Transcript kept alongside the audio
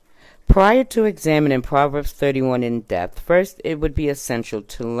Prior to examining Proverbs 31 in depth, first it would be essential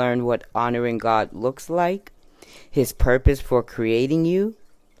to learn what honoring God looks like, His purpose for creating you,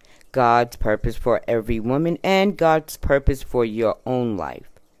 God's purpose for every woman, and God's purpose for your own life.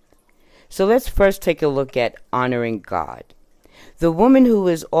 So let's first take a look at honoring God. The woman who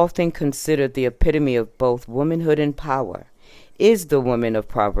is often considered the epitome of both womanhood and power is the woman of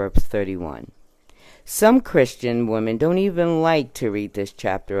Proverbs 31. Some Christian women don't even like to read this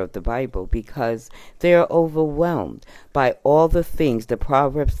chapter of the Bible because they are overwhelmed by all the things the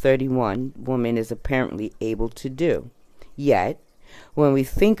Proverbs 31 woman is apparently able to do. Yet, when we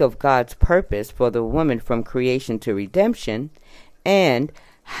think of God's purpose for the woman from creation to redemption, and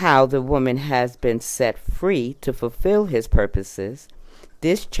how the woman has been set free to fulfill His purposes,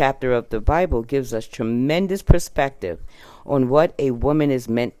 this chapter of the Bible gives us tremendous perspective on what a woman is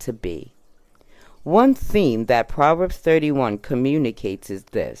meant to be. One theme that Proverbs 31 communicates is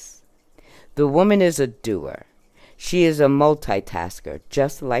this: the woman is a doer. She is a multitasker,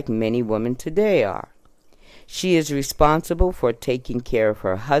 just like many women today are. She is responsible for taking care of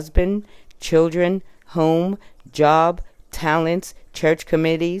her husband, children, home, job, talents, church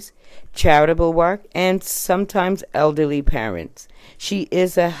committees, charitable work, and sometimes elderly parents. She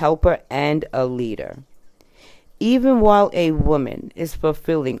is a helper and a leader. Even while a woman is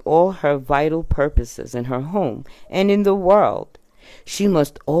fulfilling all her vital purposes in her home and in the world, she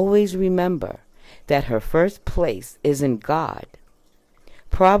must always remember that her first place is in God.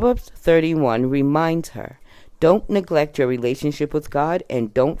 Proverbs 31 reminds her, don't neglect your relationship with God,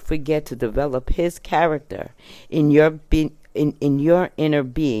 and don't forget to develop His character in your inner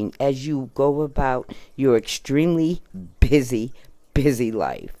being as you go about your extremely busy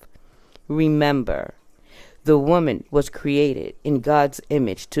life. Remember, the woman was created in God's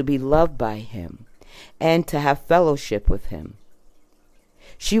image to be loved by Him and to have fellowship with Him.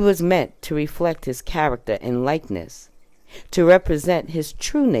 She was meant to reflect His character and likeness, to represent His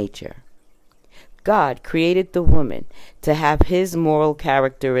true nature. God created the woman to have His moral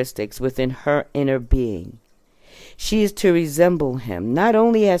characteristics within her inner being. She is to resemble Him not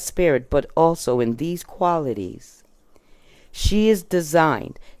only as spirit but also in these qualities. She is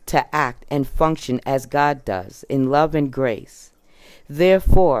designed to act and function as God does, in love and grace.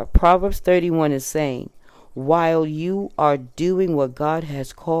 Therefore, Proverbs 31 is saying, while you are doing what God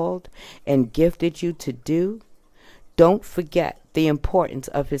has called and gifted you to do, don't forget the importance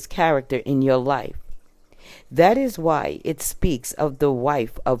of His character in your life. That is why it speaks of the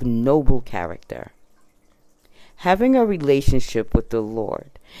wife of noble character. Having a relationship with the Lord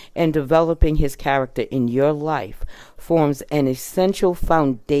and developing His character in your life forms an essential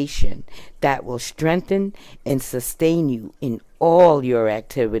foundation that will strengthen and sustain you in all your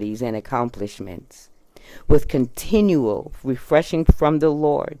activities and accomplishments. With continual refreshing from the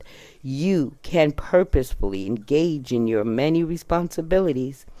Lord, you can purposefully engage in your many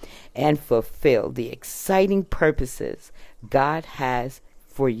responsibilities and fulfill the exciting purposes God has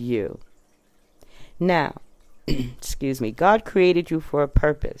for you. Now, God created you for a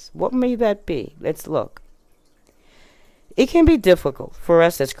purpose. What may that be? Let's look. It can be difficult for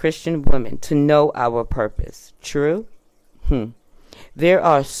us as Christian women to know our purpose. True? There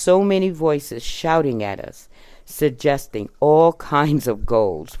are so many voices shouting at us, suggesting all kinds of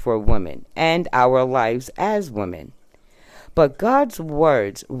goals for women and our lives as women. But God's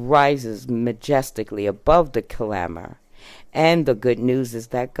words rises majestically above the clamor. And the good news is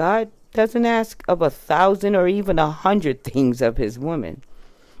that God doesn't ask of 1,000 or even 100 things of His woman.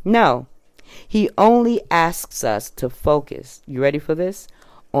 No, He only asks us to focus, you ready for this?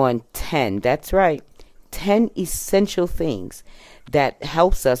 On 10, that's right, 10 essential things that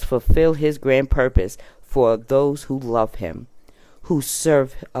helps us fulfill His grand purpose for those who love Him, who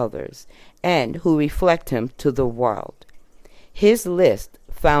serve others, and who reflect Him to the world. His list,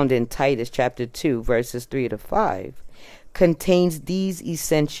 found in Titus chapter 2, verses 3 to 5, contains these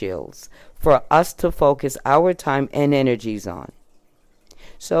essentials for us to focus our time and energies on.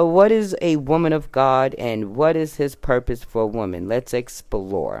 So what is a woman of God and what is His purpose for a woman? Let's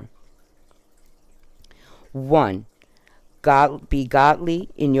explore. 1. Be godly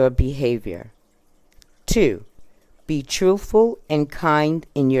in your behavior. 2. Be truthful and kind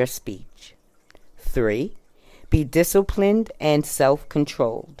in your speech. 3. Be disciplined and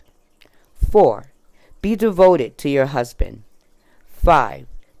self-controlled. 4. Be devoted to your husband. 5.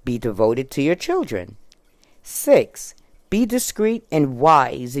 Be devoted to your children. 6. Be discreet and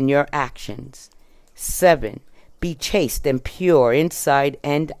wise in your actions. 7. Be chaste and pure inside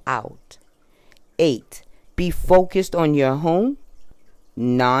and out. 8. Be focused on your home.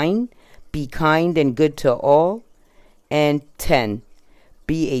 9. Be kind and good to all. And 10.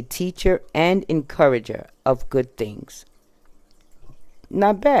 Be a teacher and encourager of good things.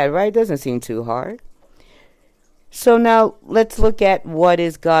 Not bad, right? Doesn't seem too hard. So now let's look at what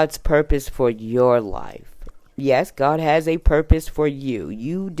is God's purpose for your life. Yes, God has a purpose for you.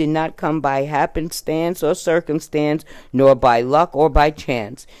 You did not come by happenstance or circumstance, nor by luck or by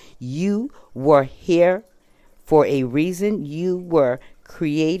chance. You were here for a reason. You were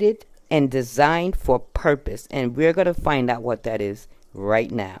created and designed for purpose. And we're going to find out what that is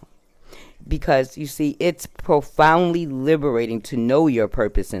right now. Because, you see, it's profoundly liberating to know your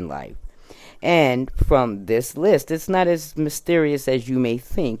purpose in life. And from this list, it's not as mysterious as you may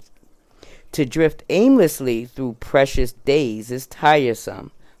think. To drift aimlessly through precious days is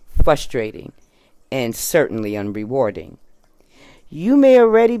tiresome, frustrating, and certainly unrewarding. You may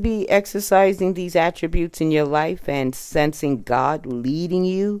already be exercising these attributes in your life and sensing God leading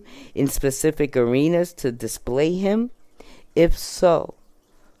you in specific arenas to display Him. If so,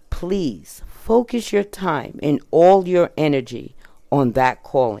 please focus your time and all your energy on that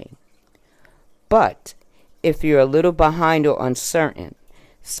calling. But if you're a little behind or uncertain,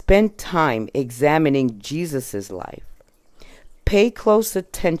 spend time examining Jesus' life. Pay close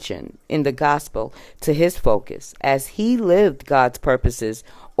attention in the gospel to his focus as he lived God's purposes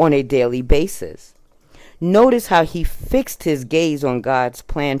on a daily basis. Notice how he fixed his gaze on God's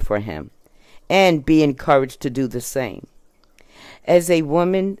plan for him, and be encouraged to do the same. As a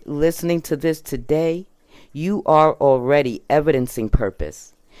woman listening to this today, you are already evidencing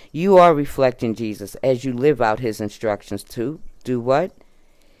purpose. You are reflecting Jesus as you live out his instructions to do what?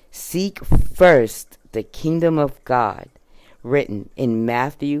 Seek first the kingdom of God, written in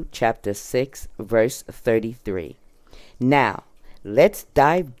Matthew chapter 6, verse 33. Now, let's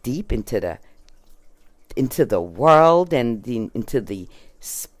dive deep into the world and into the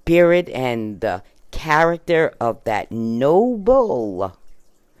spirit and the character of that noble,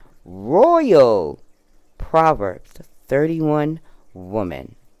 royal Proverbs 31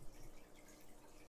 woman.